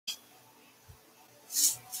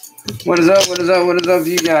What is up? What is up? What is up,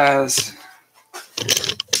 you guys?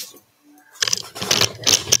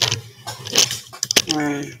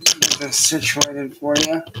 Alright, get this situated for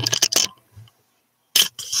you.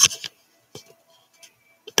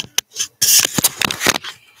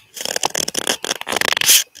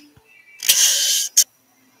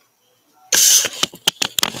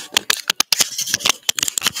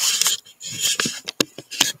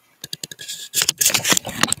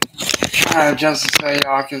 Just so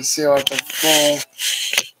y'all can see like the full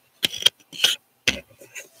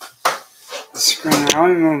screen. Let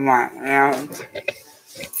me move my amp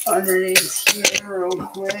underneath here real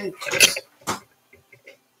quick.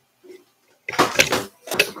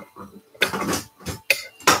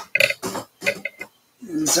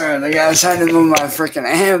 Sorry, guys, I had to move my freaking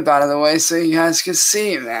amp out of the way so you guys could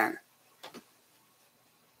see it, man.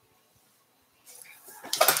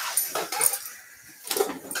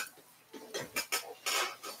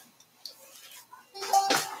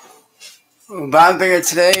 But I figured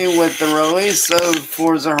today, with the release of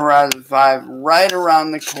Forza Horizon 5 right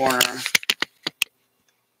around the corner,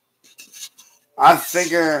 I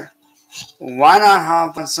figure, why not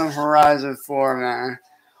hop on some Horizon 4, man?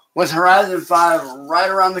 With Horizon 5 right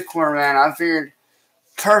around the corner, man, I figured,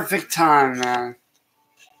 perfect time, man.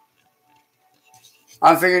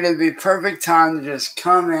 I figured it'd be perfect time to just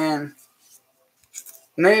come in,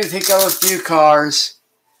 maybe pick up a few cars,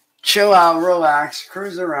 chill out, relax,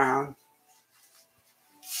 cruise around,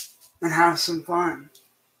 and have some fun.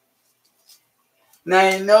 Now,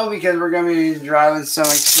 you know, because we're going to be driving some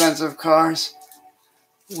expensive cars,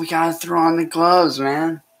 we got to throw on the gloves,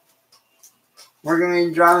 man. We're going to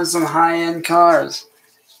be driving some high-end cars.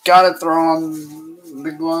 Got to throw on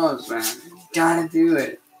the gloves, man. Got to do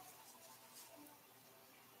it.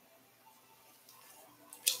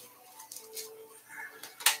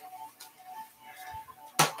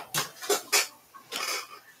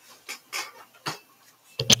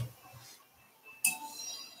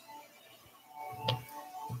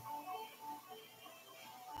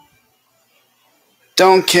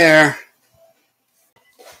 Don't care.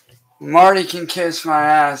 Marty can kiss my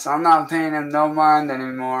ass. I'm not paying him no mind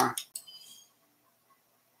anymore.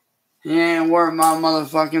 He ain't worth my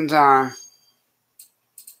motherfucking time.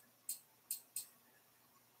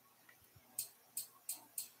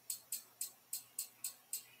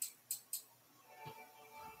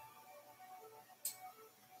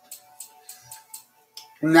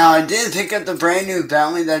 Now, I did pick up the brand new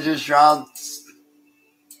Bentley that just dropped,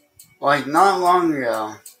 like, not long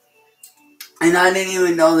ago. And I didn't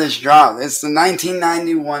even know this dropped. It's the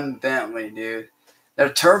 1991 Bentley, dude. The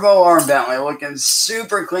Turbo R Bentley, looking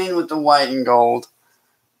super clean with the white and gold.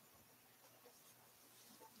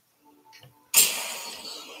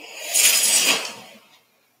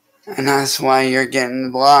 And that's why you're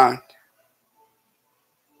getting blocked.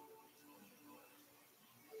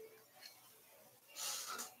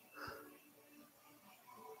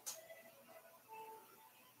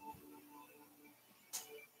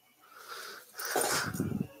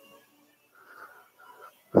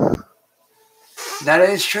 That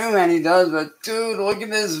is true, man, he does, but dude, look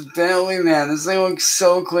at this Bentley, man. This thing looks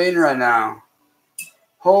so clean right now.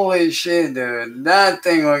 Holy shit, dude. That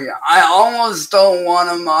thing, I almost don't want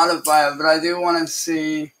to modify it, but I do want to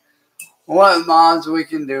see what mods we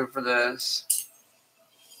can do for this.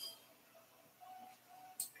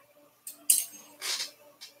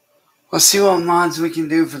 Let's see what mods we can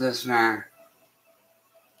do for this, man.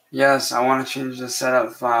 Yes, I want to change the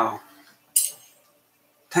setup file.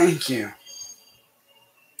 Thank you.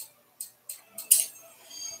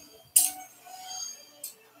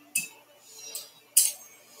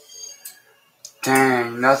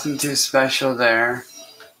 Dang, nothing too special there.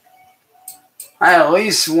 I at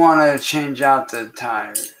least want to change out the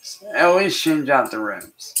tires. At least change out the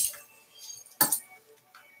rims.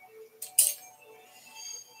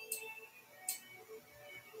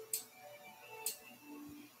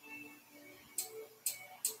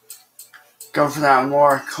 Go for that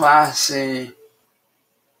more classy,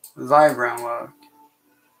 vibrant look.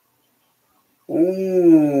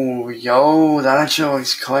 Ooh, yo, that actually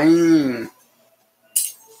looks clean.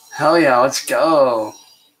 Hell yeah, let's go.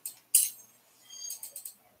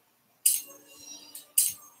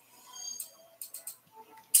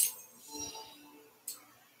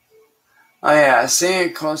 Oh yeah, seeing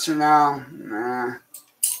it closer now. Nah.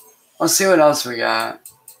 Let's see what else we got.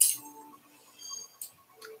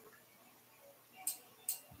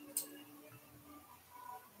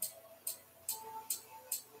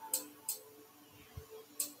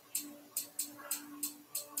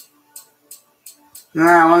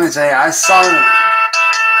 Nah, let me tell you, I saw it.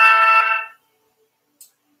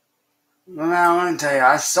 I want to tell you,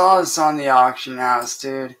 I saw this on the auction house,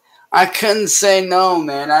 dude. I couldn't say no,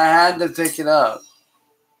 man. I had to pick it up.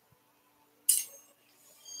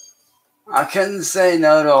 I couldn't say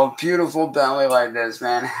no to a beautiful Bentley like this,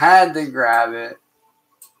 man. Had to grab it.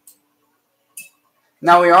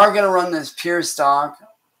 Now, we are going to run this pure stock.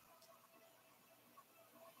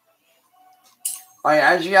 Like,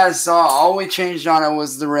 as you guys saw, all we changed on it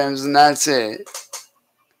was the rims, and that's it.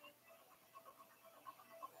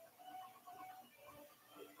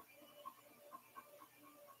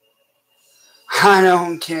 I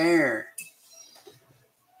don't care.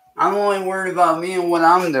 I'm only worried about me and what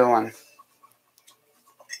I'm doing.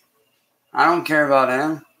 I don't care about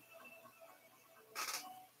him.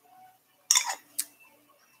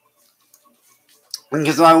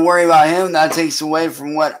 Because if I worry about him, that takes away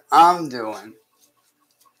from what I'm doing.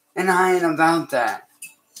 And I ain't about that.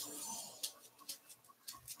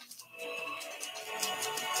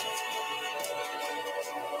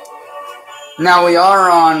 Now we are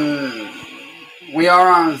on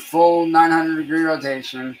full 900-degree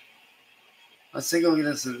rotation. Let's take a look at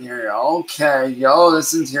this interior. Okay, yo,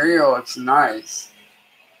 this interior looks nice.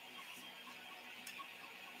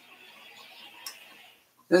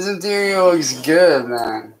 This interior looks good,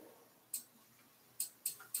 man.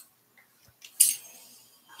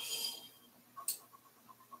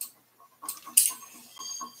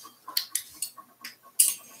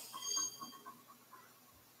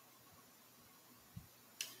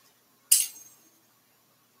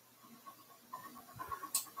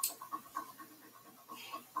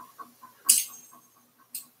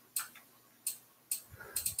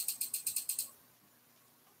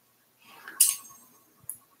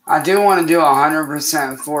 I do want to do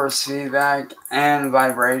 100% force feedback and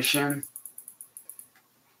vibration.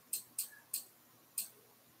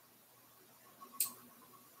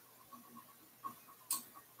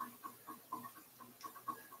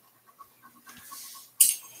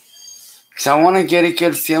 Because I want to get a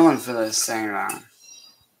good feeling for this thing, man.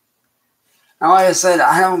 And like I said,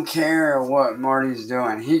 I don't care what Marty's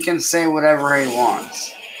doing. He can say whatever he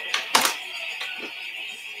wants.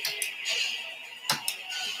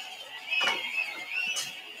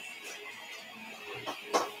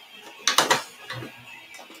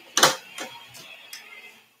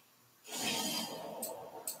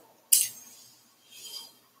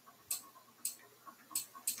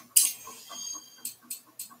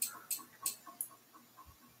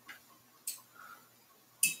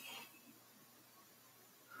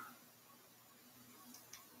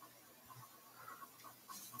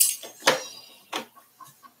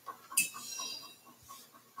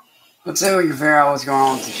 Let's see if we can figure out what's going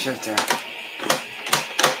on with the shifter.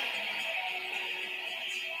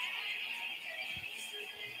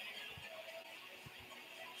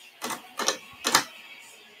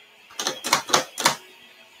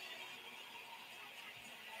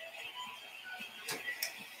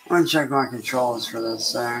 I'm going to check my controls for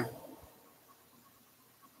this thing.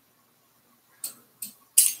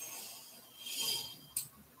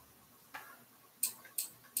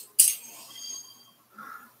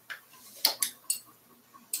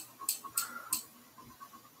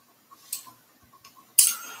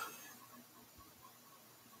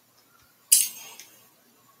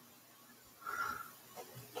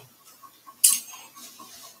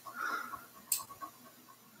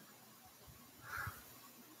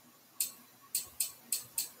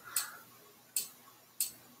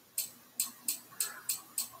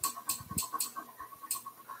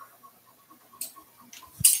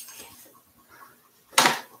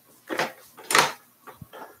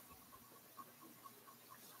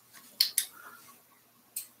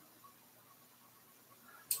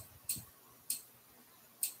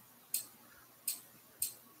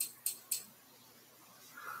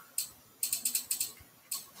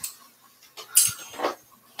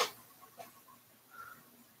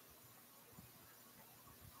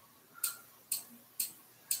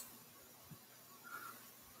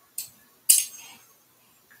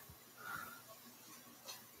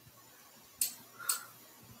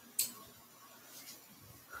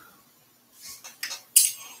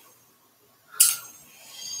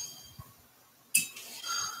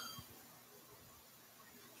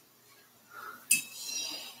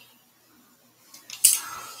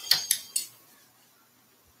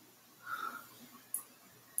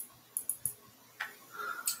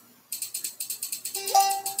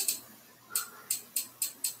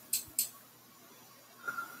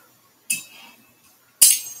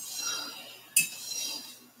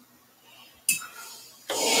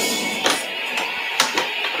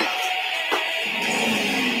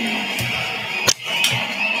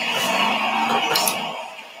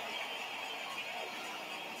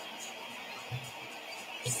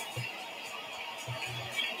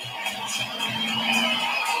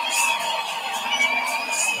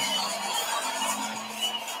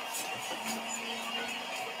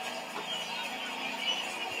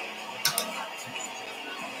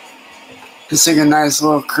 Just like a nice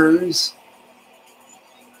little cruise.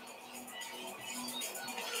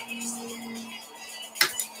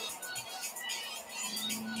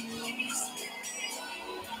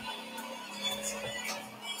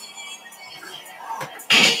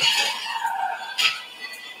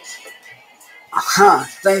 Huh,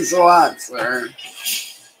 thanks a lot, sir.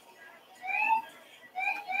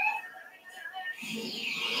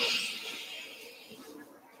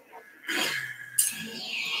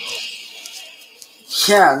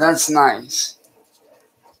 Yeah, that's nice.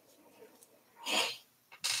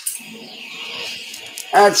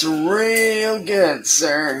 That's real good,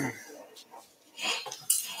 sir.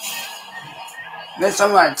 That's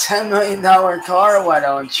on my $10 million car, why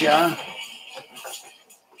don't ya?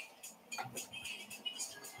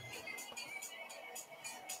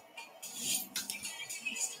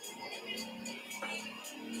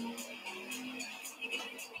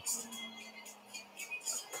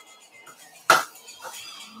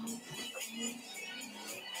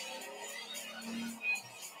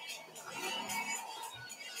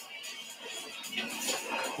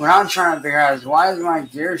 What I'm trying to figure out is why is my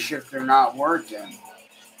gear shifter not working?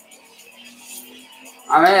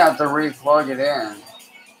 I may have to re-plug it in.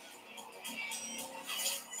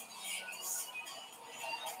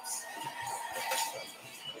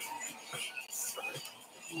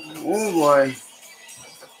 Oh boy.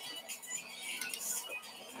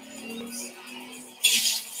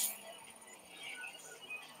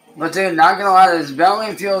 But dude, not gonna lie, this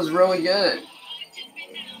Bentley feels really good.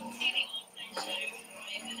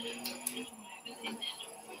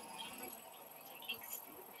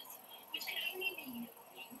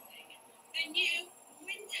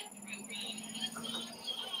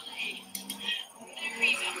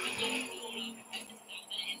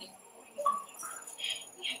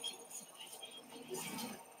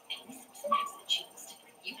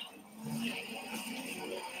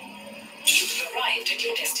 Arrived at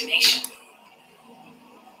your destination.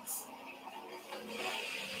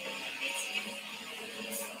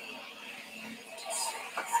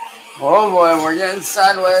 Oh boy, we're getting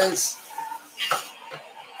sideways.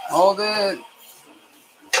 Hold it.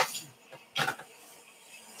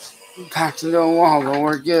 Packed into a wall, but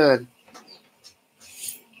we're good.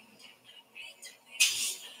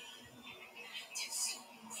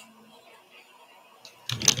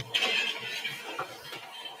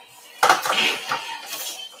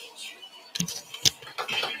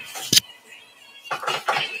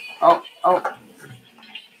 Oh.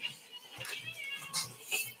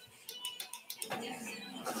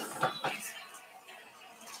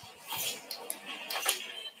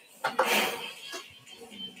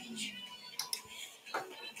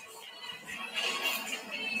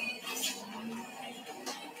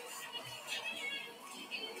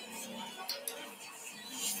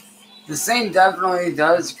 This thing definitely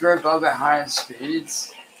does grip up at high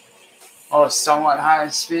speeds. Oh, somewhat high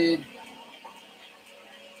speed.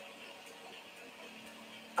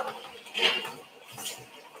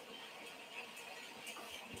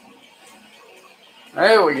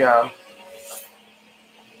 There we go.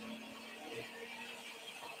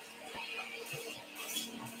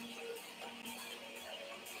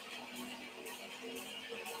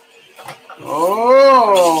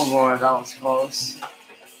 Oh boy, that was close.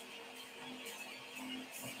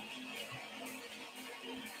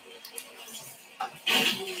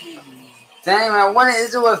 Dang man, what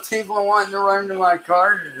is it with people wanting to run into my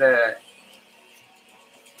car today?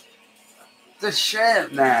 The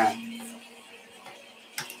shit, man.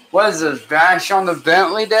 What is this, bash on the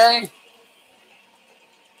Bentley day?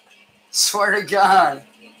 Swear to God.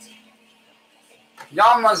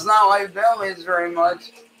 Y'all must not like Bentleys very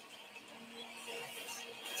much.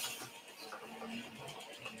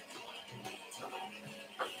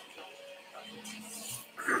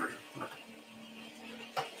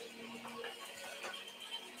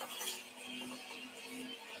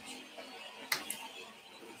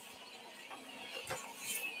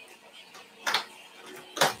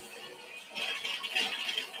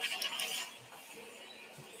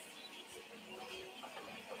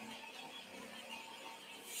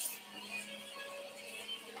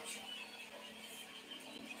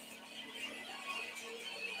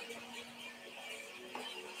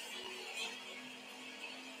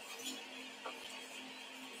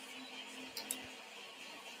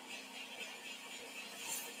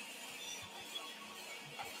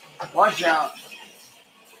 Watch out.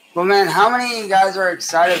 But man, how many of you guys are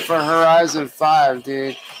excited for Horizon 5,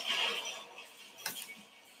 dude?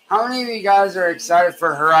 How many of you guys are excited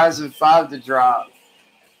for Horizon 5 to drop?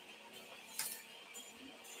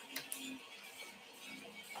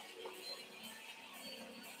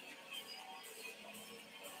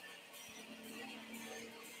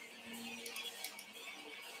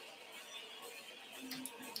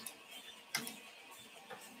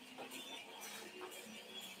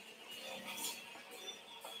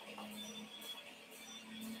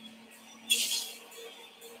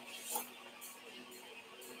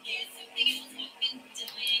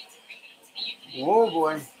 Oh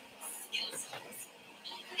boy.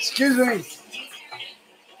 Excuse me.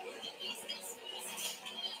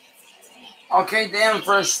 Okay, damn,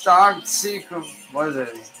 for a stock C, what is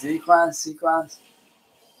it? D class, C class?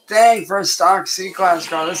 Dang, for a stock C class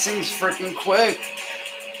car, this thing's freaking quick.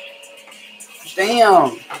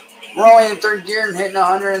 Damn. We're only in third gear and hitting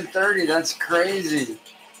 130. That's crazy.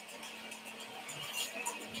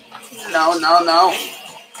 No, no, no.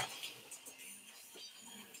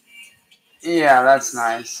 Yeah, that's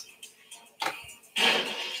nice.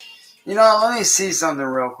 You know, let me see something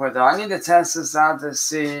real quick, though. I need to test this out to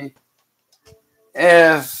see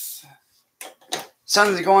if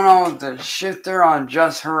something's going on with the shifter on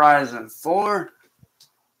just Horizon 4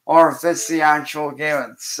 or if it's the actual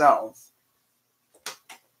game itself.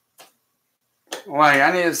 Wait,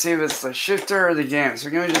 I need to see if it's the shifter or the game, so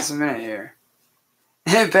give me just a minute here.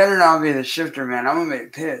 It better not be the shifter, man. I'm gonna be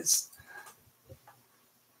pissed.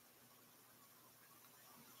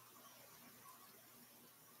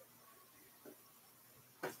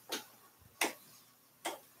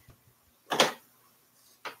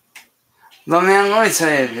 But man, let me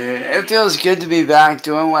tell you, dude, it feels good to be back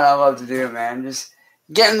doing what I love to do, man. Just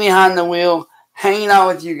getting behind the wheel, hanging out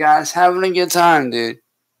with you guys, having a good time, dude.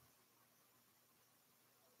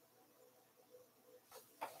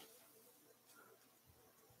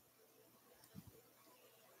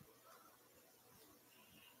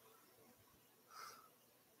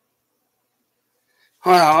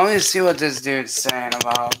 Hold on, let me see what this dude's saying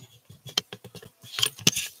about.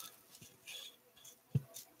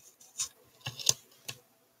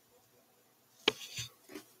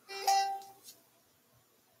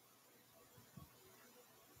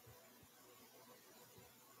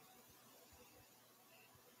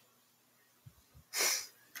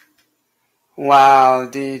 Wow,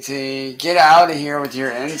 DT, get out of here with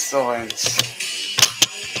your insolence.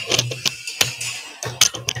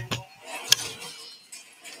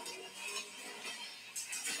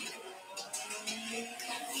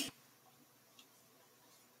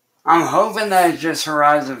 I'm hoping that it's just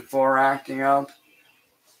Horizon 4 acting up.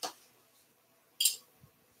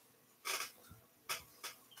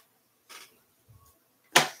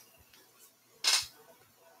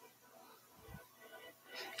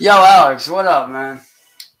 Yo, Alex, what up, man?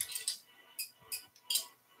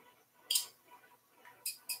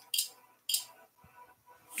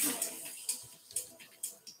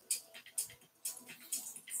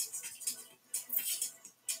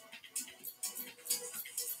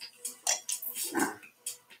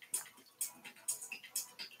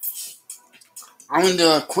 I'm gonna do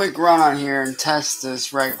a quick run on here and test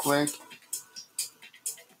this right quick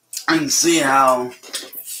and see how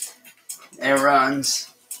it runs.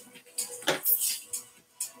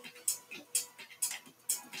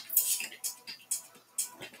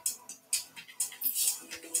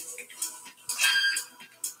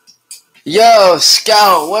 Yo,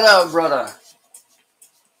 Scout, what up, brother?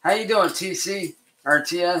 How you doing, TC? Or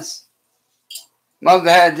TS? My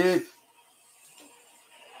bad, dude.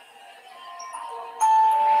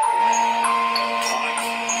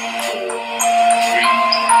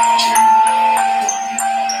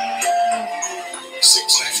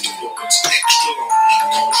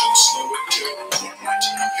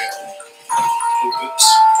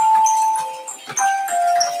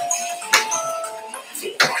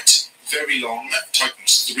 Very long,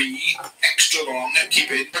 tightens 3, extra long,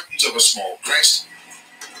 keep in, buttons of a small crest.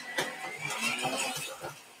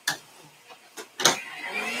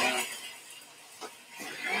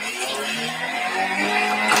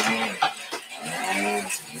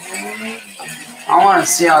 I want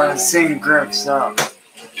to see how this thing grips up.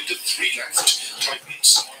 Into 3 left,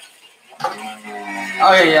 tightens.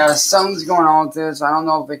 Okay, yeah, something's going on with this. I don't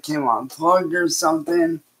know if it came unplugged or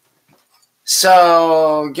something.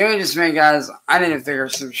 So, give me just a minute, guys. I need to figure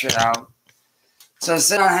some shit out. So,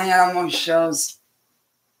 sit down, hang out amongst shows.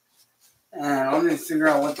 And let me figure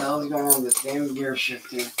out what the hell is going on with this damn gear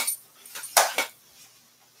shifting.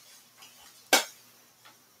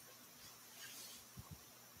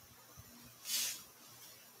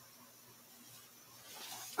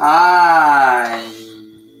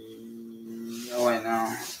 Oh wait,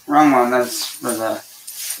 no. Wrong one. That's for the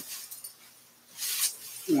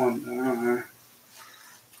one.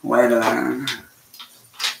 Wait a minute.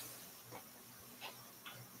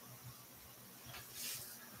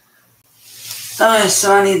 Alright,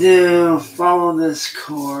 so I need to follow this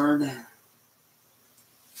cord.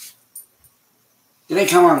 Did it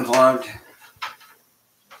come unplugged?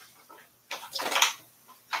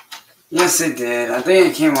 Yes, it did. I think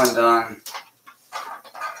it came undone.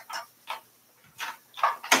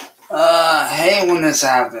 I hate when this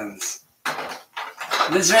happens.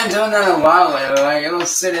 This been doing that a while lately. Like, it'll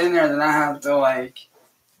sit in there, then I have to, like,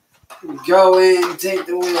 go in, take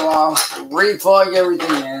the wheel off, re-plug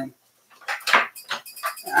everything in.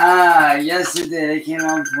 Ah, yes it did. It came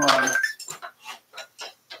unplugged.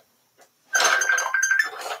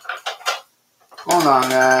 Hold on,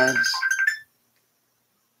 guys.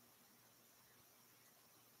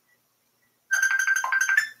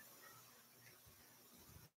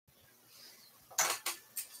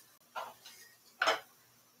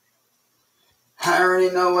 I already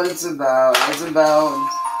know what it's about. It's about...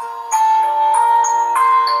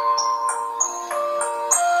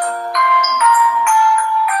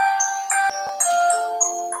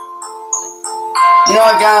 You know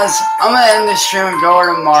what, guys? I'm gonna end this stream and go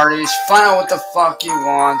over to Marty's, find out what the fuck he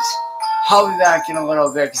wants. I'll be back in a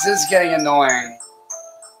little bit, because this is getting annoying.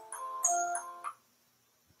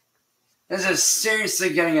 This is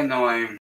seriously getting annoying.